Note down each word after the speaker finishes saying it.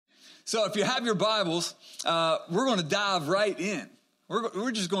So if you have your Bibles, we're going to dive right in.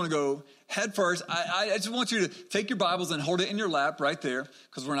 We're just going to go head first. I just want you to take your Bibles and hold it in your lap right there,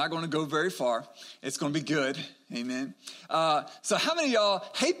 because we're not going to go very far. It's going to be good. Amen. So how many of y'all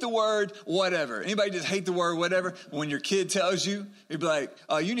hate the word whatever? Anybody just hate the word whatever? When your kid tells you, you'd be like,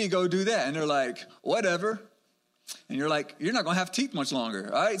 you need to go do that. And they're like, whatever. And you're like, you're not going to have teeth much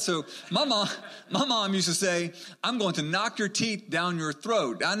longer. All right. So my mom used to say, I'm going to knock your teeth down your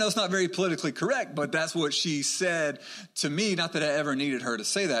throat. I know it's not very politically correct, but that's what she said to me. Not that I ever needed her to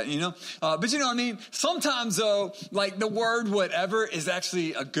say that, but you know what I mean? Sometimes though, like the word whatever is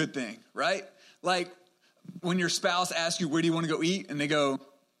actually a good thing, right? Like when your spouse asks you, where do you want to go eat? And they go,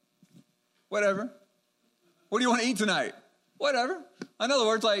 whatever. What do you want to eat tonight? Whatever. In other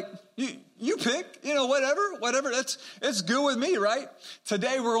words, like you pick, whatever. It's good with me, right?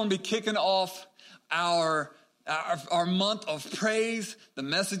 Today we're going to be kicking off our month of praise, the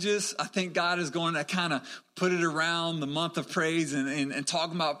messages. I think God is going to kind of put it around the month of praise and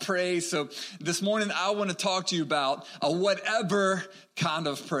talking about praise. So this morning I want to talk to you about a whatever kind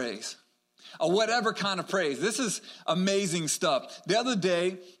of praise. A whatever kind of praise. This is amazing stuff. The other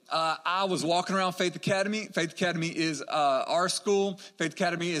day, I was walking around Faith Academy. Faith Academy is our school. Faith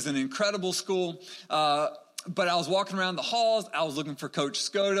Academy is an incredible school. But I was walking around the halls. I was looking for Coach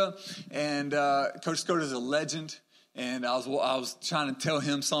Skoda. And Coach Skoda is a legend. And I was trying to tell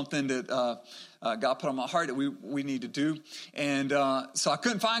him something that God put on my heart that we need to do. And so I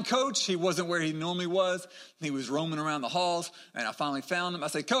couldn't find Coach. He wasn't where he normally was. He was roaming around the halls, and I finally found him. I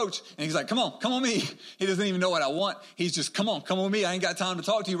said, Coach, and he's like, come on me. He doesn't even know what I want. He's just, come on me. I ain't got time to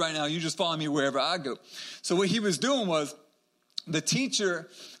talk to you right now. You just follow me wherever I go. So what he was doing was, the teacher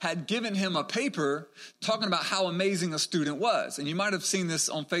had given him a paper talking about how amazing a student was. And you might have seen this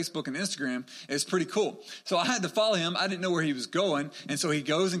on Facebook and Instagram. It's pretty cool. So I had to follow him. I didn't know where he was going. And so he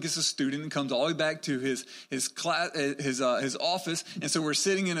goes and gets a student and comes all the way back to his class, his office. And so we're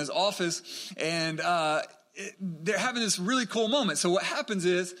sitting in his office, and they're having this really cool moment. So what happens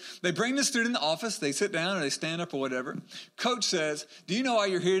is they bring the student in the office. They sit down or they stand up or whatever. Coach says, do you know why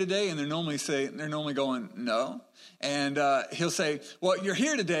you're here today? And they're normally going, no. And he'll say, well, you're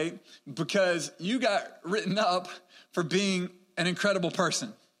here today because you got written up for being an incredible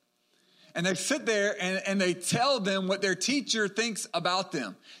person. And they sit there and they tell them what their teacher thinks about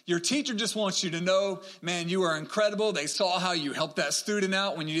them. Your teacher just wants you to know, man, you are incredible. They saw how you helped that student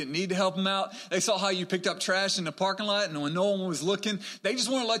out when you didn't need to help them out. They saw how you picked up trash in the parking lot and when no one was looking. They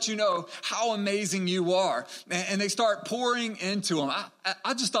just want to let you know how amazing you are. And they start pouring into them.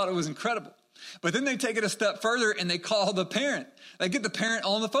 I just thought it was incredible. But then they take it a step further and they call the parent. They get the parent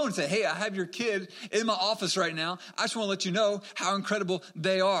on the phone and say, hey, I have your kid in my office right now. I just want to let you know how incredible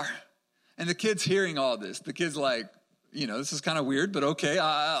they are. And the kid's hearing all this. The kid's like, this is kind of weird, but okay,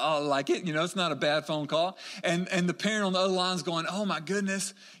 I like it. It's not a bad phone call. And the parent on the other line's going, oh my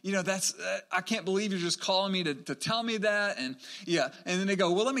goodness, I can't believe you're just calling me to tell me that. And yeah. And then they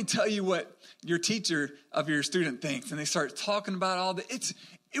go, well, let me tell you what your teacher of your student thinks. And they start talking about all the,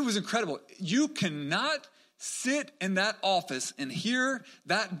 it was incredible. You cannot sit in that office and hear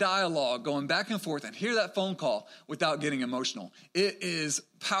that dialogue going back and forth and hear that phone call without getting emotional. It is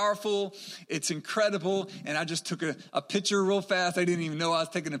powerful. It's incredible. And I just took a picture real fast. I didn't even know I was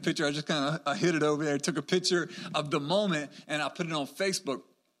taking a picture. I just kind of hit it over there, took a picture of the moment, and I put it on Facebook.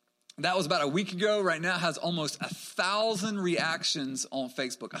 That was about a week ago. Right now it has almost 1,000 reactions on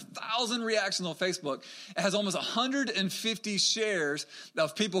Facebook. 1,000 reactions on Facebook. It has almost 150 shares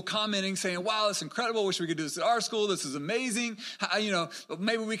of people commenting saying, wow, that's incredible. Wish we could do this at our school. This is amazing.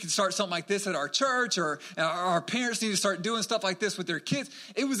 Maybe we could start something like this at our church, or our parents need to start doing stuff like this with their kids.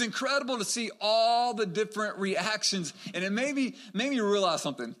 It was incredible to see all the different reactions. And it made me realize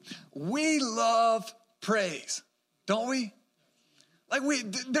something. We love praise, don't we? Like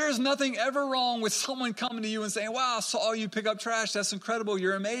there's nothing ever wrong with someone coming to you and saying, wow, I saw you pick up trash. That's incredible.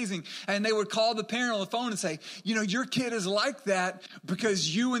 You're amazing. And they would call the parent on the phone and say, your kid is like that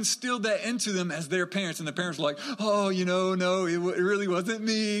because you instilled that into them as their parents. And the parents were like, oh, no, it really wasn't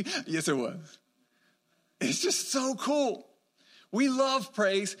me. Yes, it was. It's just so cool. We love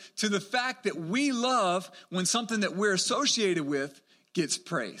praise to the fact that we love when something that we're associated with gets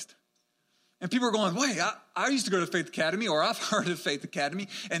praised. And people are going, wait, I used to go to Faith Academy, or I've heard of Faith Academy,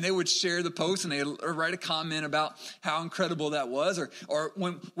 and they would share the post and they would write a comment about how incredible that was. Or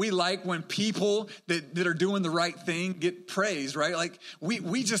when people that are doing the right thing get praised, right? Like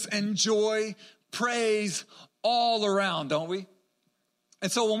we just enjoy praise all around, don't we?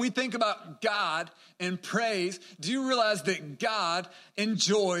 And so when we think about God and praise, do you realize that God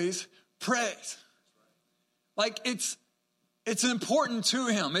enjoys praise? Like It's important to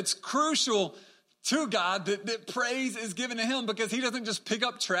him. It's crucial to God that praise is given to him, because he doesn't just pick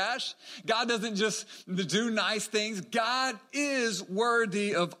up trash. God doesn't just do nice things. God is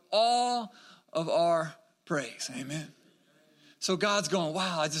worthy of all of our praise. Amen. So God's going,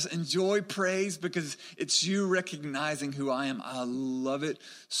 wow, I just enjoy praise because it's you recognizing who I am. I love it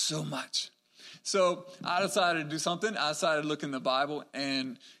so much. So I decided to do something. I decided to look in the Bible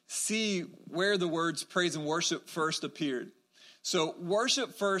and see where the words praise and worship first appeared. So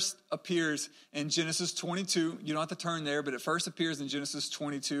worship first appears in Genesis 22. You don't have to turn there, but it first appears in Genesis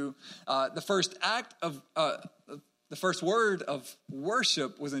 22. The first word of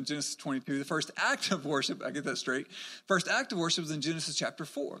worship was in Genesis 22. The first act of worship, I get that straight. First act of worship was in Genesis chapter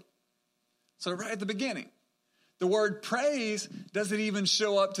 4. So right at the beginning. The word praise doesn't even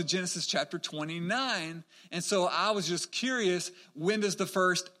show up to Genesis chapter 29. And so I was just curious, when does the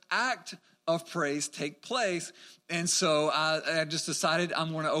first act of praise take place? And so I just decided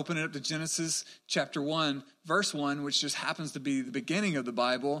I'm going to open it up to Genesis chapter 1, verse 1, which just happens to be the beginning of the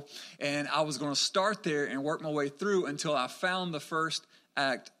Bible. And I was going to start there and work my way through until I found the first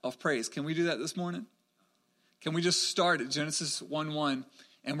act of praise. Can we do that this morning? Can we just start at Genesis 1:1,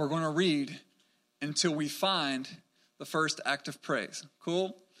 and we're going to read until we find the first act of praise?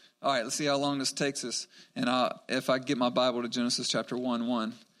 Cool? All right, let's see how long this takes us. And if I get my Bible to Genesis chapter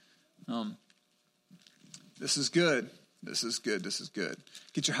 1:1. This is good. This is good. This is good.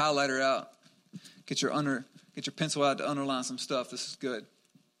 Get your highlighter out. Get your pencil out to underline some stuff. This is good.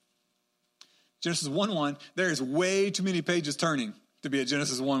 Genesis 1:1. There is way too many pages turning to be at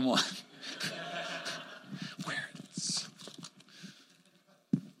Genesis 1:1. Where is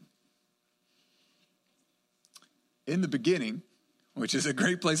in the beginning, which is a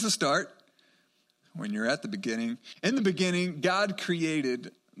great place to start when you're at the beginning. In the beginning, God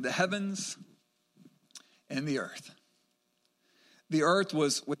created the heavens and the earth. The earth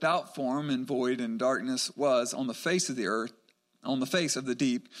was without form and void, and darkness was on the face of the earth, on the face of the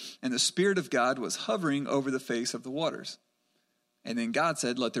deep, and the Spirit of God was hovering over the face of the waters. And then God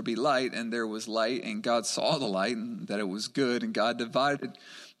said, "Let there be light," and there was light, and God saw the light, and that it was good, and God divided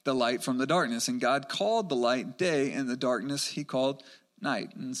the light from the darkness, and God called the light day, and the darkness he called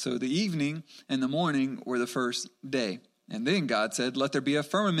night. And so the evening and the morning were the first day. And then God said, "Let there be a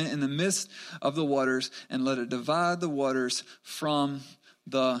firmament in the midst of the waters, and let it divide the waters from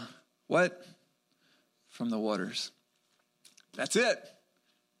the," what? From the waters. That's it.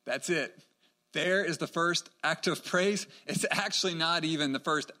 That's it. There is the first act of praise. It's actually not even the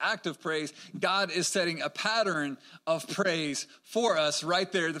first act of praise. God is setting a pattern of praise for us right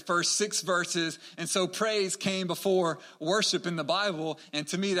there, the first 6 verses. And so praise came before worship in the Bible. And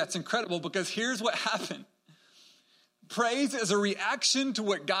to me, that's incredible, because here's what happened. Praise is a reaction to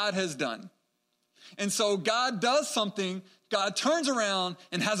what God has done. And so God does something, God turns around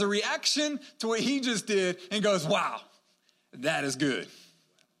and has a reaction to what he just did and goes, "Wow, that is good."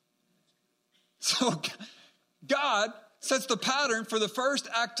 So God sets the pattern for the first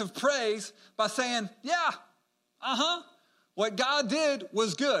act of praise by saying, yeah, what God did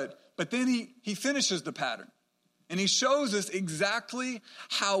was good. But then he finishes the pattern. And he shows us exactly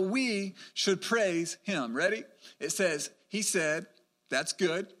how we should praise him. Ready? It says, he said, "That's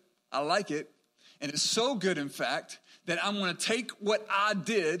good. I like it. And it's so good, in fact, that I'm going to take what I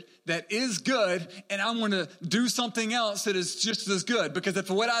did that is good, and I'm going to do something else that is just as good. Because if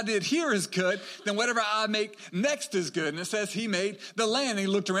what I did here is good, then whatever I make next is good." And it says he made the land. And he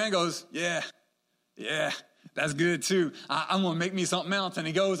looked around and goes, yeah, that's good too. I'm going to make me something else. And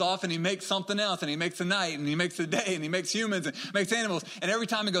he goes off and he makes something else. And he makes the night, and he makes the day, and he makes humans, and makes animals. And every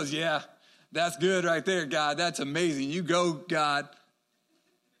time he goes, "Yeah, that's good right there, God. That's amazing. You go, God."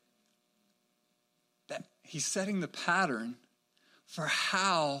 He's setting the pattern for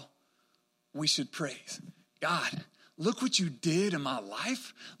how we should praise. "God, look what you did in my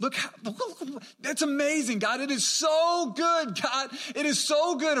life. Look, that's amazing, God. It is so good, God. It is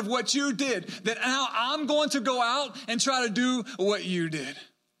so good of what you did that now I'm going to go out and try to do what you did."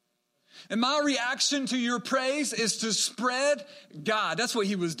 And my reaction to your praise is to spread God. That's what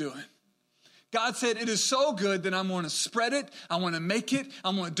he was doing. God said, "It is so good that I'm going to spread it. I want to make it.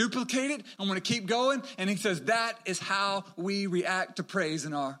 I'm going to duplicate it. I'm going to keep going." And he says that is how we react to praise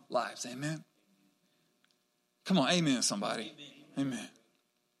in our lives. Amen. Come on, amen, somebody. Amen.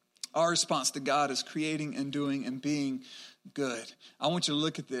 Our response to God is creating and doing and being good. I want you to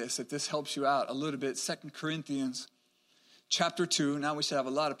look at this, if this helps you out a little bit. 2 Corinthians chapter 2. Now we should have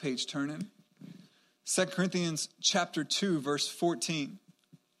a lot of page turning. 2 Corinthians chapter 2, verse 14.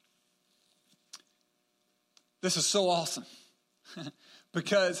 This is so awesome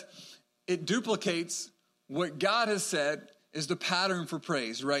because it duplicates what God has said is the pattern for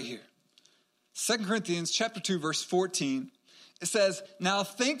praise right here. 2 Corinthians chapter 2, verse 14. It says, now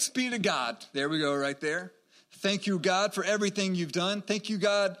thanks be to God. There we go right there. Thank you, God, for everything you've done. Thank you,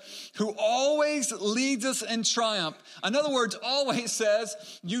 God, who always leads us in triumph. In other words, always says,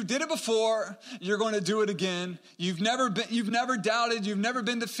 you did it before, you're going to do it again. You've never doubted, you've never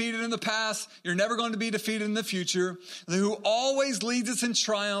been defeated in the past, you're never going to be defeated in the future. Who always leads us in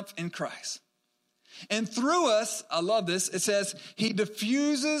triumph in Christ. And through us, I love this, it says, he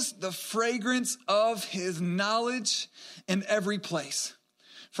diffuses the fragrance of his knowledge in every place.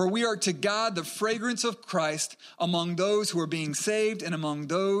 For we are to God the fragrance of Christ among those who are being saved and among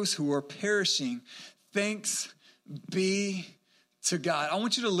those who are perishing. Thanks be to God. I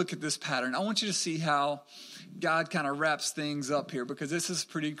want you to look at this pattern. I want you to see how God kind of wraps things up here, because this is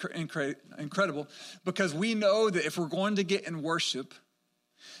pretty incredible. Because we know that if we're going to get in worship,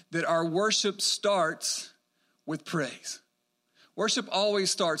 that our worship starts with praise. Worship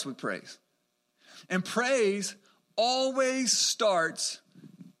always starts with praise. And praise always starts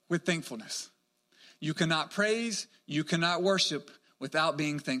with thankfulness. You cannot praise, you cannot worship without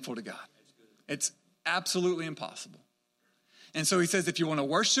being thankful to God. It's absolutely impossible. And so he says, if you want to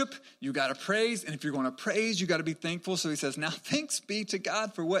worship, you got to praise. And if you're going to praise, you got to be thankful. So he says, now thanks be to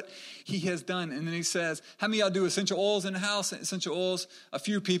God for what he has done. And then he says, how many of y'all do essential oils in the house? Essential oils, a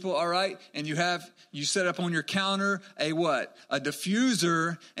few people, all right. And you set up on your counter a what? A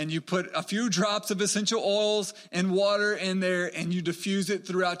diffuser, and you put a few drops of essential oils and water in there, and you diffuse it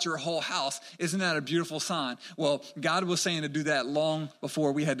throughout your whole house. Isn't that a beautiful sign? Well, God was saying to do that long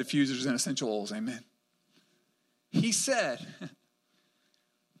before we had diffusers and essential oils. Amen. He said,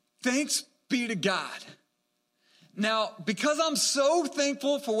 thanks be to God. Now, because I'm so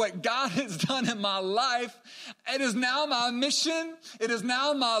thankful for what God has done in my life, it is now my mission, it is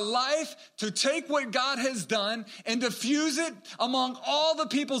now my life to take what God has done and diffuse it among all the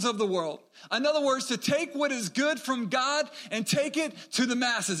peoples of the world. In other words, to take what is good from God and take it to the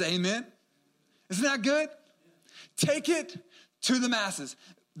masses. Amen. Isn't that good? Take it to the masses.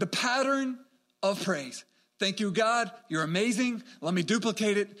 The pattern of praise. Thank you, God. You're amazing. Let me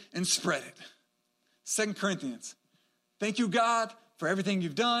duplicate it and spread it. 2 Corinthians. Thank you, God, for everything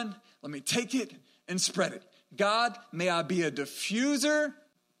you've done. Let me take it and spread it. God, may I be a diffuser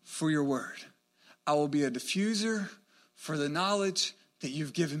for your word. I will be a diffuser for the knowledge that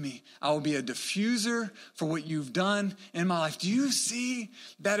you've given me. I will be a diffuser for what you've done in my life. Do you see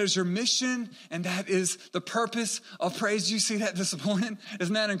that is your mission, and that is the purpose of praise? Do you see that this morning?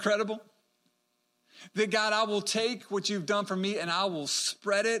 Isn't that incredible? That God, I will take what you've done for me and I will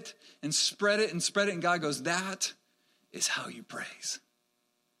spread it and spread it and spread it. And God goes, that is how you praise.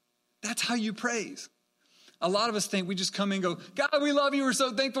 That's how you praise. A lot of us think we just come in and go, God, we love you. We're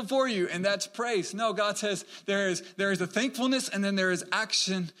so thankful for you. And that's praise. No, God says there is a thankfulness, and then there is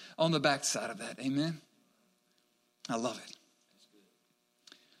action on the backside of that. Amen. I love it.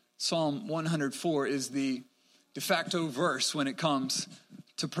 Psalm 104 is the de facto verse when it comes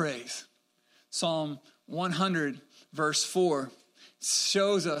to praise. Psalm 100, verse 4,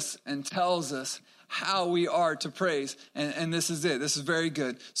 shows us and tells us how we are to praise. And this is it. This is very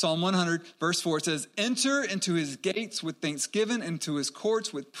good. Psalm 100, verse 4, it says, enter into his gates with thanksgiving, into his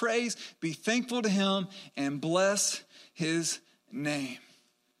courts with praise. Be thankful to him and bless his name.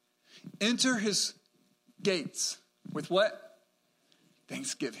 Enter his gates with what?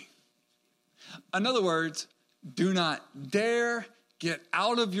 Thanksgiving. In other words, do not dare get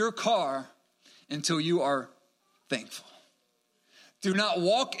out of your car until you are thankful. Do not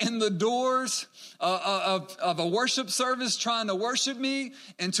walk in the doors of a worship service trying to worship me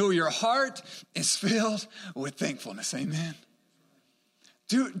until your heart is filled with thankfulness. Amen.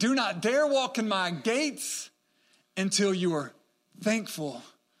 Do not dare walk in my gates until you are thankful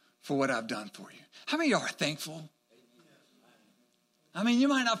for what I've done for you. How many of y'all are thankful? I mean, you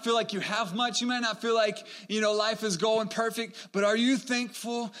might not feel like you have much. You might not feel like, life is going perfect. But are you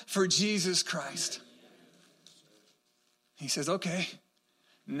thankful for Jesus Christ? He says, okay,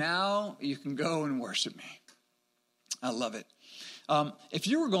 now you can go and worship me. I love it. If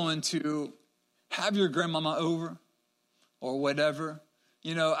you were going to have your grandmama over or whatever,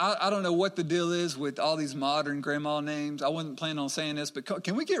 I don't know what the deal is with all these modern grandma names. I wasn't planning on saying this, but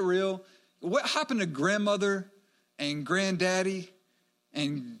can we get real? What happened to grandmother and granddaddy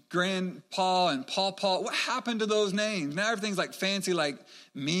and Grandpa and Pawpaw. What happened to those names? Now everything's like fancy, like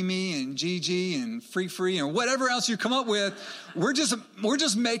Mimi and Gigi and Free and whatever else you come up with. We're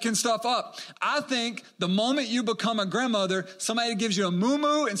just making stuff up. I think the moment you become a grandmother, somebody gives you a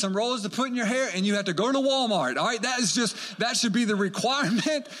muumuu and some rollers to put in your hair, and you have to go to Walmart. All right, that should be the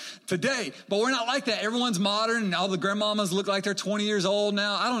requirement today. But we're not like that. Everyone's modern, and all the grandmamas look like they're 20 years old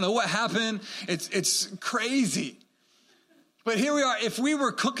now. I don't know what happened. It's crazy. But here we are. If we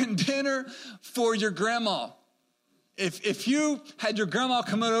were cooking dinner for your grandma, if you had your grandma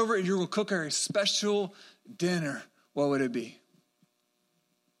come over and you were cooking her a special dinner, what would it be?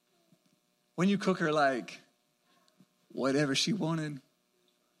 When you cook her like whatever she wanted,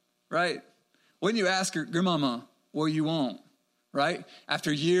 right? When you ask her, Grandmama, what you want? Right?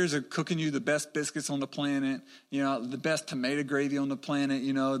 After years of cooking you the best biscuits on the planet, the best tomato gravy on the planet,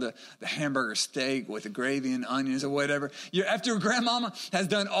 the hamburger steak with the gravy and onions or whatever. After grandmama has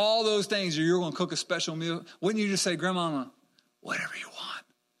done all those things, you're going to cook a special meal. Wouldn't you just say, Grandmama, whatever you want?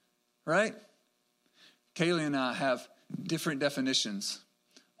 Right? Kaylee and I have different definitions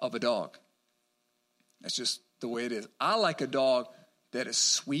of a dog. That's just the way it is. I like a dog that is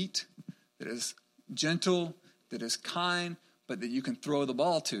sweet, that is gentle, that is kind, but that you can throw the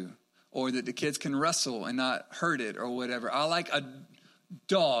ball to, or that the kids can wrestle and not hurt it or whatever. I like a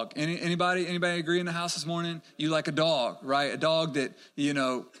dog. Anybody agree in the house this morning? You like a dog, right? A dog that,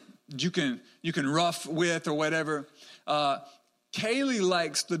 you can rough with or whatever. Kaylee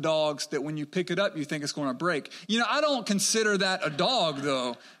likes the dogs that when you pick it up, you think it's going to break. I don't consider that a dog,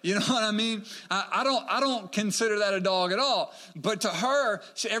 though. You know what I mean? I don't consider that a dog at all. But to her,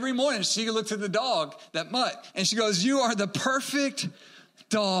 every morning she looks at the dog, that mutt, and she goes, "You are the perfect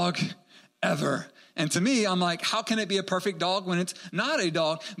dog ever." And to me, I'm like, how can it be a perfect dog when it's not a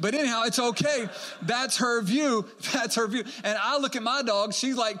dog? But anyhow, it's okay. That's her view. That's her view. And I look at my dog.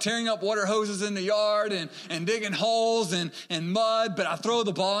 She's like tearing up water hoses in the yard and digging holes and mud. But I throw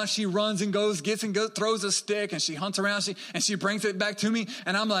the ball and she runs and goes, throws a stick and she hunts around. She brings it back to me.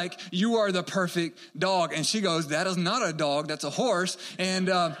 And I'm like, you are the perfect dog. And she goes, that is not a dog. That's a horse. And,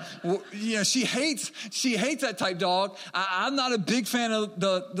 she hates that type dog. I'm not a big fan of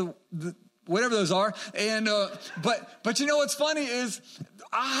the whatever those are. And, but you know what's funny is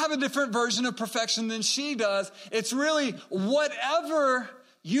I have a different version of perfection than she does. It's really whatever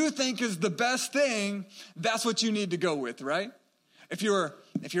you think is the best thing, that's what you need to go with, right? If you're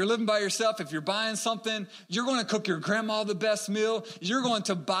living by yourself, if you're buying something, you're going to cook your grandma the best meal. You're going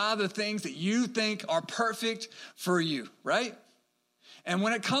to buy the things that you think are perfect for you, right? And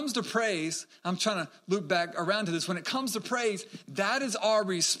when it comes to praise, I'm trying to loop back around to this. When it comes to praise, that is our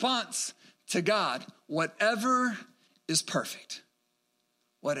response to God, whatever is perfect.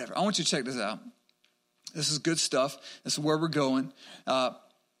 Whatever. I want you to check this out. This is good stuff. This is where we're going.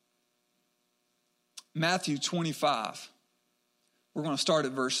 Matthew 25. We're going to start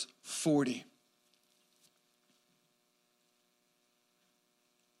at verse 40.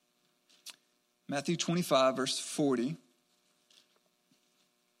 Matthew 25, verse 40.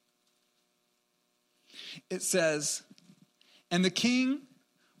 It says, "And the king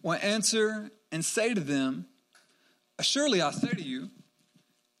will answer and say to them, Surely I say to you,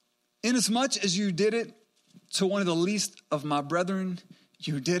 inasmuch as you did it to one of the least of my brethren,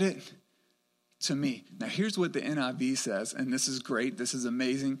 you did it to me." Now here's what the NIV says, and this is great. This is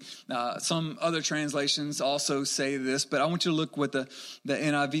amazing. Some other translations also say this, but I want you to look what the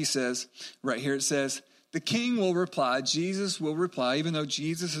NIV says right here. It says, the king will reply, Jesus will reply, even though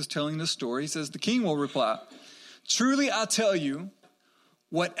Jesus is telling the story. He says, the king will reply, "Truly I tell you,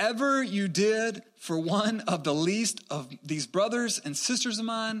 whatever you did for one of the least of these brothers and sisters of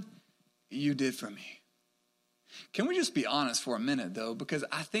mine, you did for me." Can we just be honest for a minute, though? Because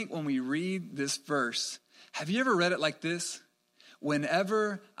I think when we read this verse, have you ever read it like this?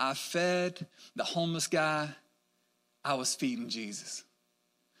 Whenever I fed the homeless guy, I was feeding Jesus.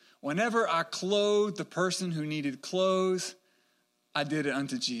 Whenever I clothed the person who needed clothes, I did it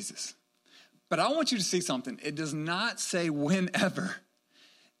unto Jesus. But I want you to see something. It does not say whenever.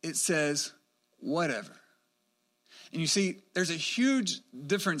 It says whatever. And you see, there's a huge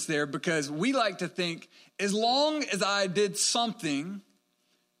difference there because we like to think, as long as I did something,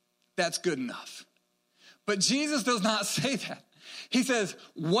 that's good enough. But Jesus does not say that. He says,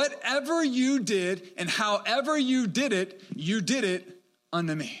 whatever you did and however you did it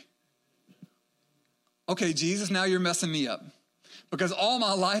unto me. Okay, Jesus, now you're messing me up. Because all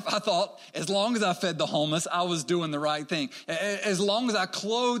my life, I thought, as long as I fed the homeless, I was doing the right thing. As long as I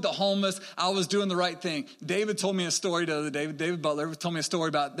clothed the homeless, I was doing the right thing. David told me a story the other day. David Butler told me a story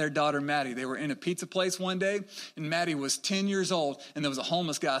about their daughter, Maddie. They were in a pizza place one day, and Maddie was 10 years old, and there was a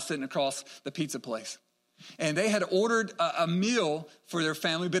homeless guy sitting across the pizza place. And they had ordered a meal for their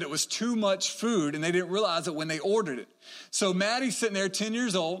family, but it was too much food, and they didn't realize it when they ordered it. So Maddie's sitting there, 10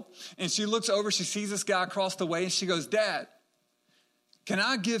 years old, and she looks over, she sees this guy across the way, and she goes, "Dad, can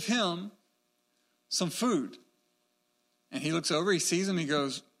I give him some food?" And he looks over, he sees him, he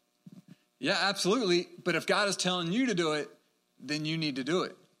goes, "Yeah, absolutely. But if God is telling you to do it, then you need to do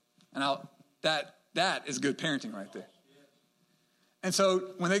it." And that is good parenting right there. And so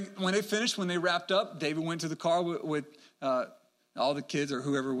when they finished, when they wrapped up, David went to the car with all the kids or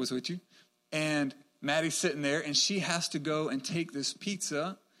whoever was with you. And Maddie's sitting there, and she has to go and take this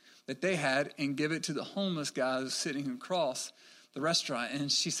pizza that they had and give it to the homeless guy who's sitting across the restaurant.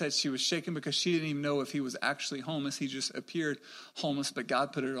 And she said she was shaken because she didn't even know if he was actually homeless. He just appeared homeless, but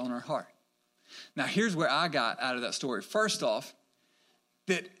God put it on her heart. Now, here's where I got out of that story. First off,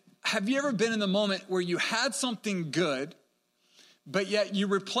 that have you ever been in the moment where you had something good, but yet you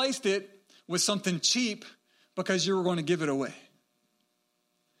replaced it with something cheap because you were going to give it away?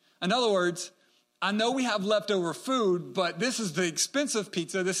 In other words, I know we have leftover food, but this is the expensive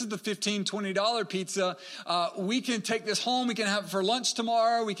pizza. This is the $15, $20 pizza. We can take this home. We can have it for lunch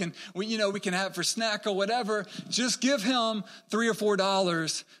tomorrow. We can have it for snack or whatever. Just give him $3 or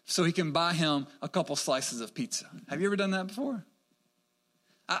 $4 so he can buy him a couple slices of pizza. Have you ever done that before?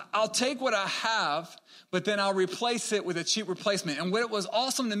 I'll take what I have, but then I'll replace it with a cheap replacement. And what was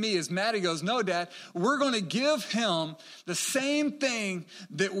awesome to me is Maddie goes, "No, Dad, we're going to give him the same thing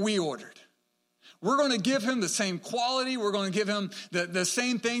that we ordered. We're going to give him the same quality. We're going to give him the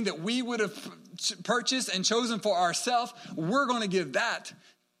same thing that we would have purchased and chosen for ourselves. We're going to give that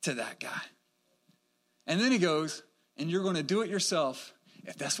to that guy." And then he goes, "And you're going to do it yourself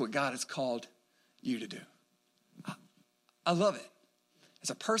if that's what God has called you to do." I love it. It's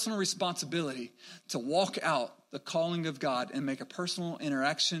a personal responsibility to walk out the calling of God and make a personal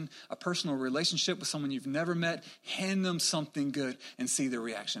interaction, a personal relationship with someone you've never met, hand them something good and see their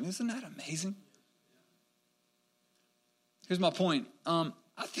reaction. Isn't that amazing? Here's my point. I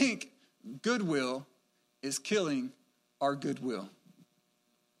think goodwill is killing our goodwill.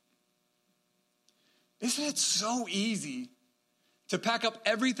 Isn't it so easy to pack up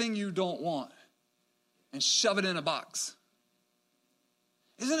everything you don't want and shove it in a box?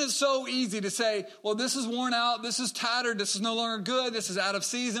 Isn't it so easy to say, well, this is worn out, this is tattered, this is no longer good, this is out of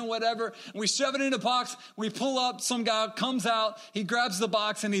season, whatever. And we shove it in a box, we pull up, some guy comes out, he grabs the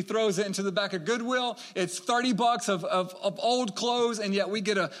box and he throws it into the back of Goodwill. It's $30 of old clothes, and yet we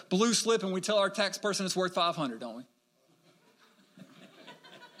get a blue slip and we tell our tax person it's worth $500, don't we?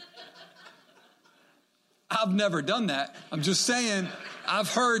 I've never done that. I'm just saying, I've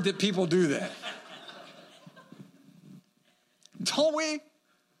heard that people do that. Don't we?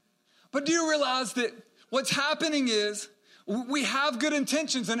 But do you realize that what's happening is we have good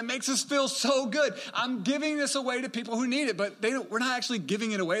intentions and it makes us feel so good. I'm giving this away to people who need it, but we're not actually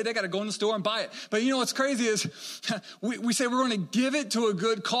giving it away. They got to go in the store and buy it. But you know what's crazy is we say we're going to give it to a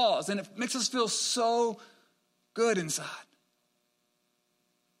good cause, and it makes us feel so good inside.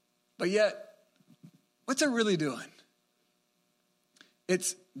 But yet, what's it really doing?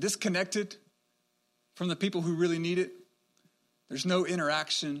 It's disconnected from the people who really need it. There's no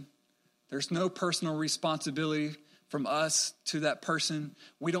interaction. There's no personal responsibility from us to that person.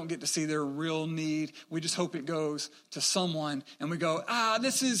 We don't get to see their real need. We just hope it goes to someone, and we go,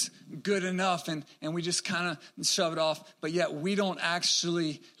 this is good enough, and we just kind of shove it off. But yet we don't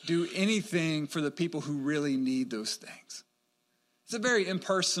actually do anything for the people who really need those things. It's a very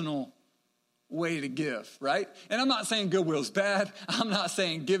impersonal way to give, right? And I'm not saying Goodwill's bad. I'm not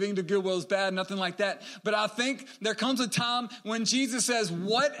saying giving to Goodwill is bad, nothing like that. But I think there comes a time when Jesus says,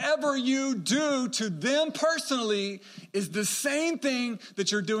 whatever you do to them personally is the same thing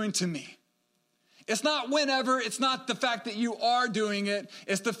that you're doing to me. It's not whenever, it's not the fact that you are doing it,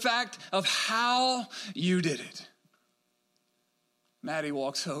 it's the fact of how you did it. Maddie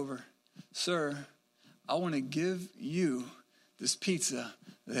walks over. "Sir, I want to give you this pizza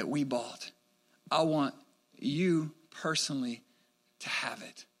that we bought. I want you personally to have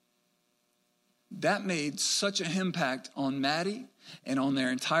it." That made such an impact on Maddie and on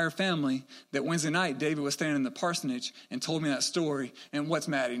their entire family that Wednesday night, David was standing in the parsonage and told me that story. And what's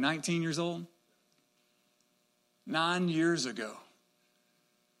Maddie, 19 years old? 9 years ago.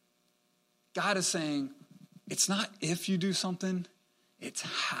 God is saying, it's not if you do something, it's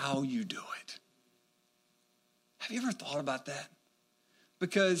how you do it. Have you ever thought about that?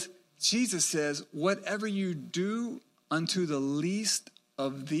 Because Jesus says, whatever you do unto the least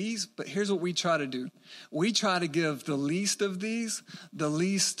of these, but here's what we try to do. We try to give the least of these, the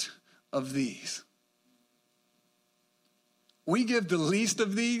least of these. We give the least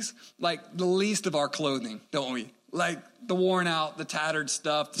of these, like the least of our clothing, don't we? Like the worn out, the tattered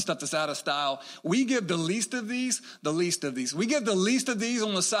stuff, the stuff that's out of style. We give the least of these, the least of these. We give the least of these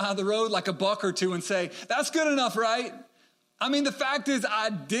on the side of the road, like a buck or two, and say, that's good enough, right? I mean, the fact is,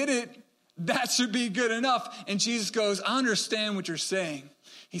 I did it. That should be good enough. And Jesus goes, I understand what you're saying.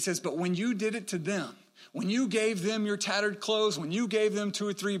 He says, but when you did it to them, when you gave them your tattered clothes, when you gave them $2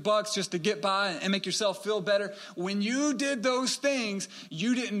 or $3 just to get by and make yourself feel better, when you did those things,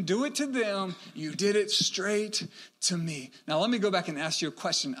 you didn't do it to them. You did it straight to me. Now, let me go back and ask you a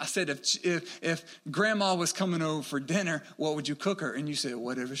question. I said, if grandma was coming over for dinner, what would you cook her? And you said,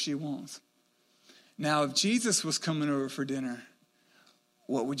 whatever she wants. Now, if Jesus was coming over for dinner,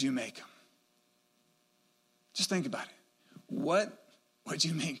 what would you make him? Just think about it. What would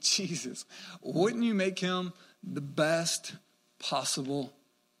you make Jesus? Wouldn't you make him the best possible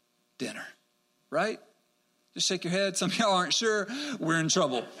dinner? Right? Just shake your head. Some of y'all aren't sure. We're in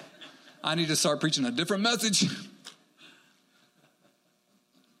trouble. I need to start preaching a different message.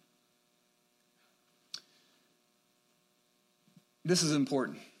 This is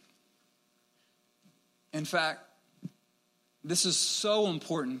important. In fact, this is so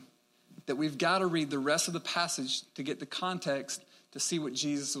important that we've got to read the rest of the passage to get the context to see what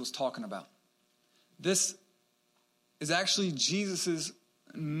Jesus was talking about. This is actually Jesus'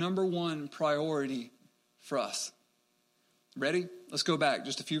 number one priority for us. Ready? Let's go back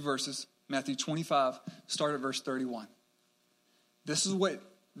just a few verses. Matthew 25, start at verse 31. This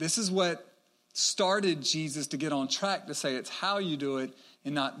is what started Jesus to get on track to say it's how you do it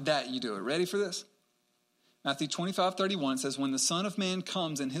and not that you do it. Ready for this? Matthew 25:31 says, when the Son of Man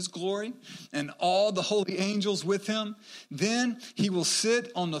comes in his glory and all the holy angels with him, then he will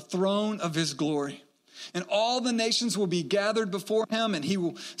sit on the throne of his glory. And all the nations will be gathered before him, and he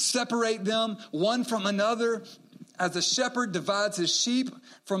will separate them one from another as a shepherd divides his sheep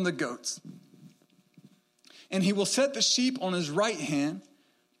from the goats. And he will set the sheep on his right hand,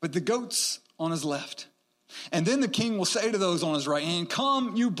 but the goats on his left. And then the king will say to those on his right hand,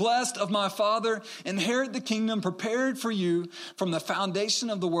 come, you blessed of my Father, inherit the kingdom prepared for you from the foundation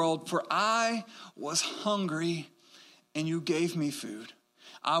of the world. For I was hungry, and you gave me food.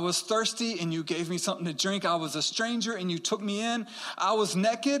 I was thirsty, and you gave me something to drink. I was a stranger, and you took me in. I was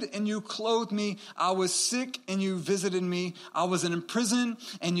naked, and you clothed me. I was sick, and you visited me. I was in prison,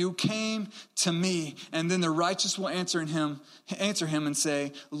 and you came to me. And then the righteous will answer him and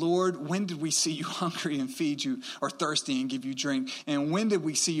say, Lord, when did we see you hungry and feed you, or thirsty and give you drink? And when did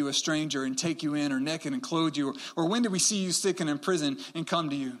we see you a stranger and take you in, or naked and clothe you? Or when did we see you sick and in prison and come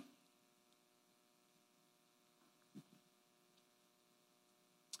to you?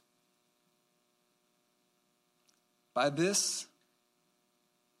 By this,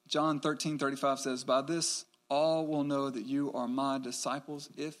 John 13:35 says, by this all will know that you are my disciples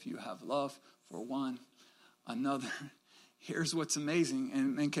if you have love for one another. Here's what's amazing,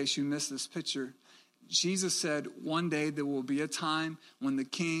 and in case you missed this picture, Jesus said one day there will be a time when the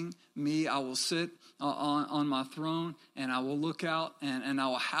king, me, I will sit on my throne, and I will look out, and I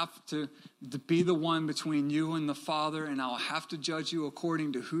will have to be the one between you and the Father, and I will have to judge you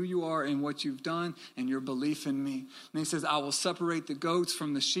according to who you are and what you've done and your belief in me. And he says, I will separate the goats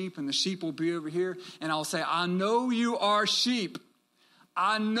from the sheep, and the sheep will be over here, and I will say, I know you are sheep.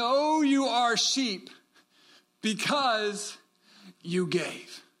 I know you are sheep because you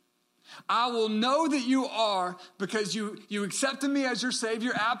gave. I will know that you are because you accepted me as your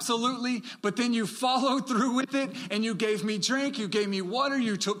Savior, absolutely, but then you followed through with it and you gave me drink, you gave me water,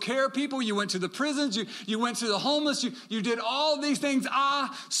 you took care of people, you went to the prisons, you went to the homeless, you did all these things.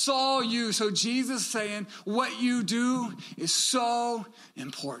 I saw you. So Jesus saying what you do is so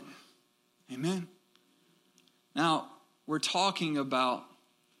important. Amen. Now, we're talking about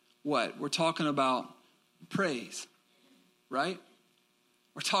what? We're talking about praise, right?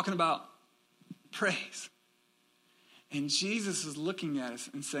 We're talking about praise. And Jesus is looking at us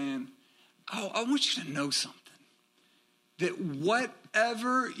and saying, oh, I want you to know something. That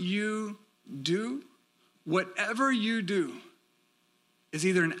whatever you do is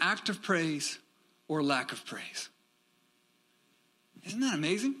either an act of praise or lack of praise. Isn't that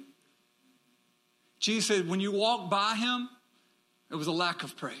amazing? Jesus said, when you walk by him, it was a lack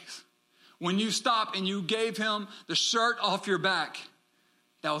of praise. When you stopped and you gave him the shirt off your back,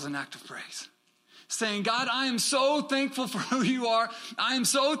 that was an act of praise. saying, God, I am so thankful for who you are. I am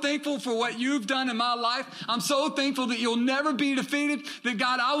so thankful for what you've done in my life. I'm so thankful that you'll never be defeated, that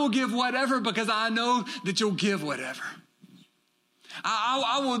God, I will give whatever because I know that you'll give whatever.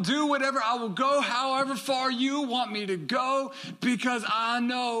 I will do whatever. I will go however far you want me to go because I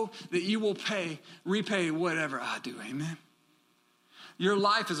know that you will repay whatever I do. Amen. Your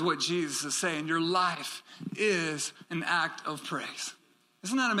life is what Jesus is saying. Your life is an act of praise.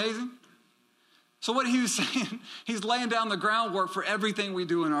 Isn't that amazing? So what he was saying, he's laying down the groundwork for everything we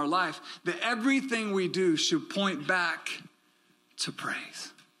do in our life, that everything we do should point back to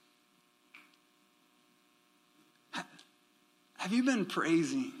praise. Have you been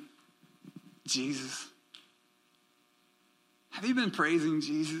praising Jesus? Have you been praising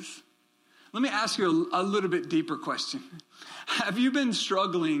Jesus? Let me ask you a little bit deeper question. Have you been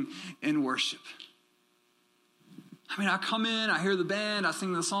struggling in worship? I mean, I come in, I hear the band, I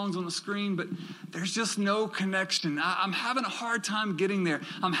sing the songs on the screen, but there's just no connection. I'm having a hard time getting there.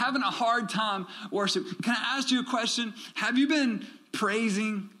 I'm having a hard time worship. Can I ask you a question? Have you been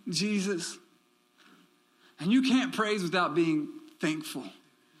praising Jesus? And you can't praise without being thankful.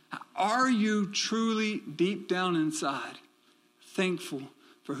 Are you truly deep down inside thankful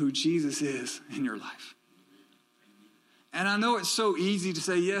for who Jesus is in your life? And I know it's so easy to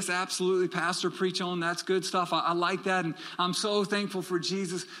say, yes, absolutely, Pastor, preach on, that's good stuff. I like that, and I'm so thankful for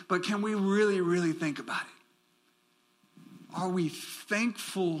Jesus. But can we really, really think about it? Are we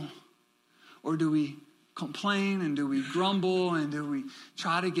thankful, or do we complain, and do we grumble, and do we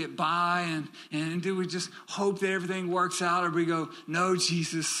try to get by, and do we just hope that everything works out, or we go, no,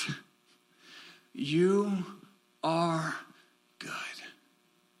 Jesus, you are good.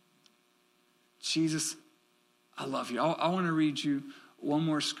 Jesus, I love you. I want to read you one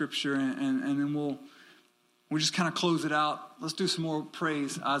more scripture, and then we'll just kind of close it out. Let's do some more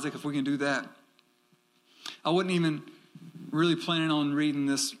praise, Isaac, if we can do that. I wasn't even really planning on reading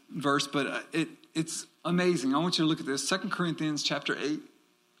this verse, but it's amazing. I want you to look at this. 2 Corinthians chapter 8.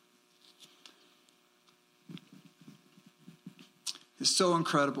 It's so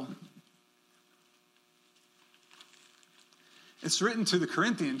incredible. It's written to the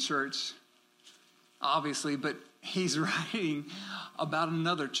Corinthian church, obviously, but he's writing about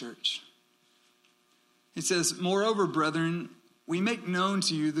another church. It says, moreover, brethren, we make known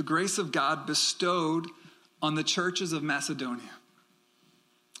to you the grace of God bestowed on the churches of Macedonia.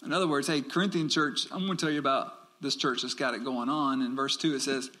 In other words, hey, Corinthian church, I'm going to tell you about this church that's got it going on. In verse 2, it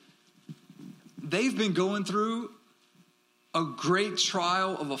says, they've been going through a great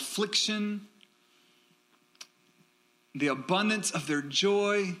trial of affliction, the abundance of their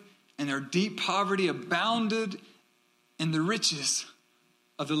joy and their deep poverty abounded in the riches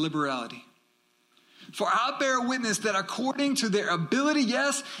of the liberality. For I bear witness that according to their ability,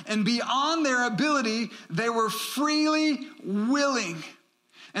 yes, and beyond their ability, they were freely willing.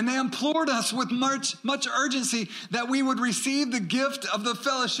 And they implored us with much urgency that we would receive the gift of the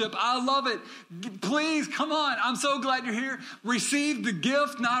fellowship. I love it. Please, come on. I'm so glad you're here. Receive the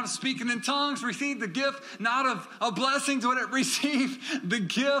gift, not of speaking in tongues. Receive the gift, not of blessings. Receive the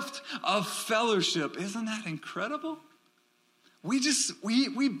gift of fellowship. Isn't that incredible?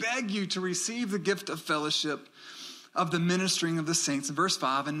 We beg you to receive the gift of fellowship, of the ministering of the saints. In verse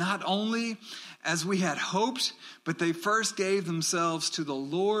 5, and not only as we had hoped, but they first gave themselves to the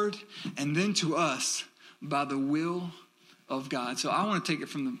Lord and then to us by the will of God. So I want to take it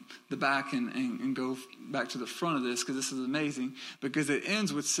from the back and go back to the front of this, because this is amazing, because it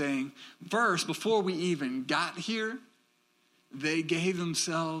ends with saying, first, before we even got here, they gave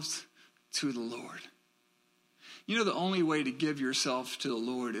themselves to the Lord. You know, the only way to give yourself to the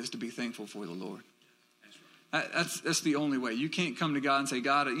Lord is to be thankful for the Lord. That's the only way. You can't come to God and say,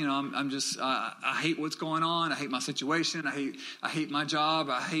 God, you know, I hate what's going on. I hate my situation. I hate my job.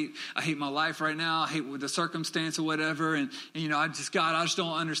 I hate my life right now. I hate the circumstance or whatever. And you know, I just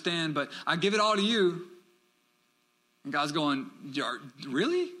don't understand, but I give it all to you. And God's going,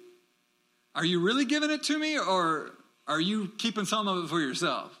 really? Are you really giving it to me, or are you keeping some of it for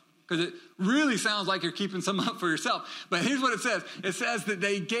yourself? Because it really sounds like you're keeping some up for yourself. But here's what it says. It says that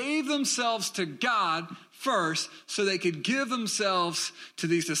they gave themselves to God first so they could give themselves to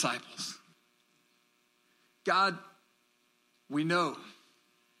these disciples. God, we know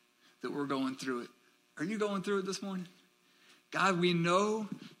that we're going through it. Are you going through it this morning? God, we know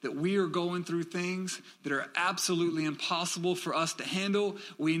that we are going through things that are absolutely impossible for us to handle.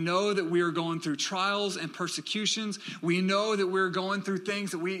 We know that we are going through trials and persecutions. We know that we're going through things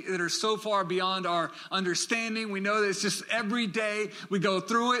that are so far beyond our understanding. We know that it's just every day we go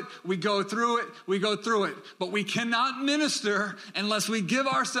through it, we go through it, we go through it. But we cannot minister unless we give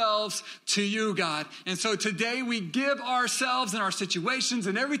ourselves to you, God. And so today we give ourselves and our situations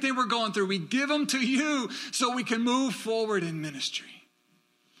and everything we're going through, we give them to you so we can move forward in ministry.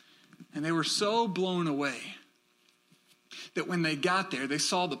 And they were so blown away that when they got there, they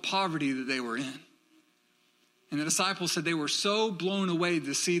saw the poverty that they were in. And the disciples said they were so blown away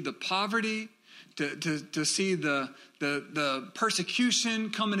to see the poverty, to see the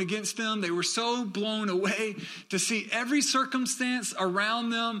persecution coming against them. They were so blown away to see every circumstance around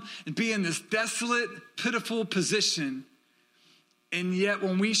them and be in this desolate, pitiful position. And yet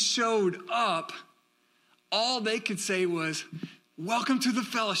when we showed up, all they could say was, welcome to the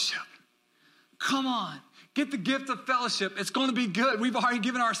fellowship. Come on, get the gift of fellowship. It's going to be good. We've already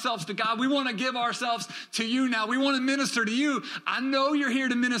given ourselves to God. We want to give ourselves to you now. We want to minister to you. I know you're here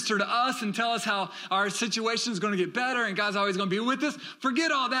to minister to us and tell us how our situation is going to get better and God's always going to be with us.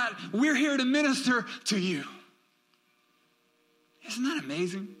 Forget all that. We're here to minister to you. Isn't that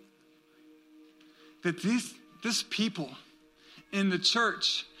amazing? That this people in the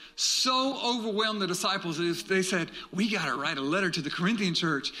church so overwhelmed the disciples that they said, we got to write a letter to the Corinthian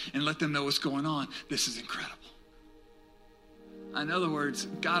church and let them know what's going on. This is incredible. In other words,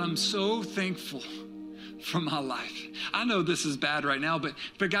 God, I'm so thankful for my life. I know this is bad right now, but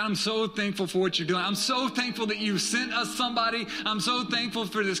God, I'm so thankful for what you're doing. I'm so thankful that you sent us somebody. I'm so thankful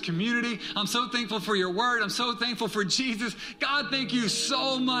for this community. I'm so thankful for your word. I'm so thankful for Jesus. God, thank you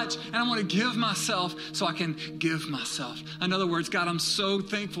so much. And I want to give myself so I can give myself. In other words, God, I'm so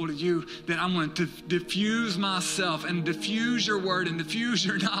thankful to you that I want to diffuse myself and diffuse your word and diffuse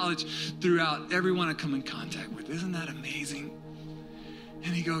your knowledge throughout everyone I come in contact with. Isn't that amazing?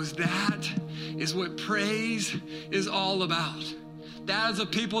 And he goes, that is what praise is all about. That is a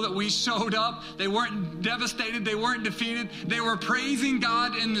people that we showed up. They weren't devastated. They weren't defeated. They were praising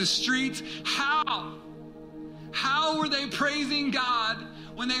God in the streets. How? How were they praising God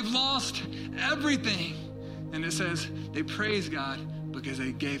when they've lost everything? And it says they praise God because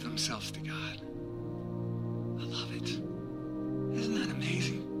they gave themselves to God. I love it. Isn't that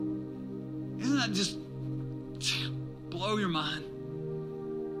amazing? Isn't that just blow your mind?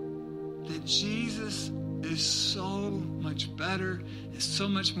 That Jesus is so much better, is so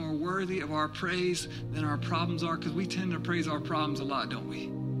much more worthy of our praise than our problems are, because we tend to praise our problems a lot, don't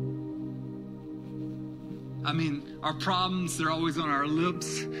we? I mean, our problems, they're always on our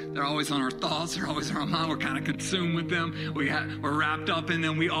lips. They're always on our thoughts. They're always on our mind. We're kind of consumed with them. We're wrapped up in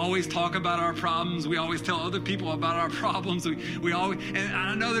them. We always talk about our problems. We always tell other people about our problems. We always, and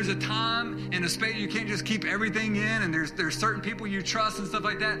I know there's a time and a space. You can't just keep everything in, and there's certain people you trust and stuff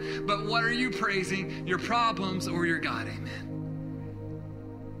like that. But what are you praising? Your problems or your God? Amen.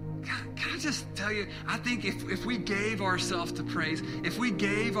 Can I just tell you, I think if we gave ourselves to praise, if we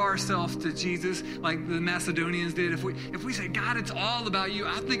gave ourselves to Jesus like the Macedonians did, if we say, God, it's all about you,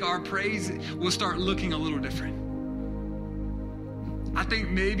 I think our praise will start looking a little different. I think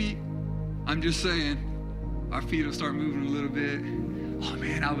maybe, I'm just saying, our feet will start moving a little bit. Oh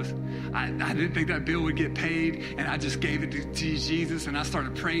man, I didn't think that bill would get paid, and I just gave it to Jesus, and I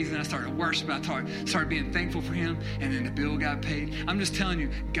started praising, I started worshiping, I started being thankful for him, and then the bill got paid. I'm just telling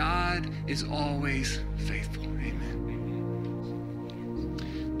you, God is always faithful. Amen.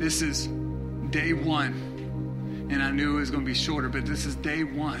 This is day one, and I knew it was going to be shorter, but this is day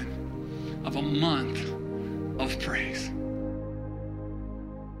one of a month of praise.